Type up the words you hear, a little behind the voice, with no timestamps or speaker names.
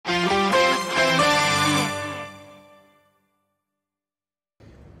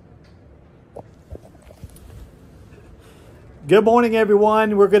Good morning,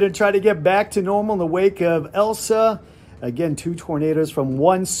 everyone. We're going to try to get back to normal in the wake of Elsa. Again, 2 tornadoes from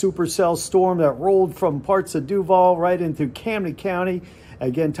one supercell storm that rolled from parts of Duval right into Camden County.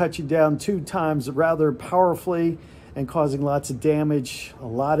 Again, touching down 2 times rather powerfully and causing lots of damage, a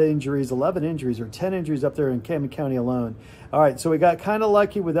lot of injuries, 11 injuries or 10 injuries up there in Camden County alone. All right, so we got kind of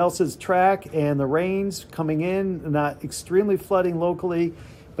lucky with Elsa's track and the rains coming in, not extremely flooding locally.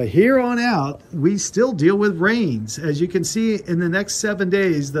 But here on out, we still deal with rains. As you can see, in the next 7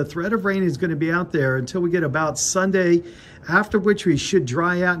 days, the threat of rain is going to be out there until we get about Sunday, after which we should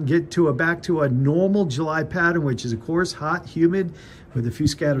dry out and get to back to a normal July pattern, which is, of course, hot, humid, with a few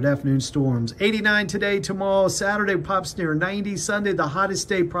scattered afternoon storms. 89 today, tomorrow, Saturday pops near 90. Sunday, the hottest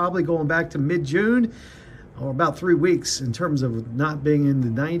day, probably going back to mid-June, or about 3 weeks in terms of not being in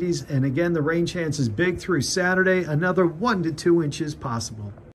the 90s. And again, the rain chance is big through Saturday, another 1 to 2 inches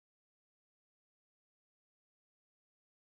possible.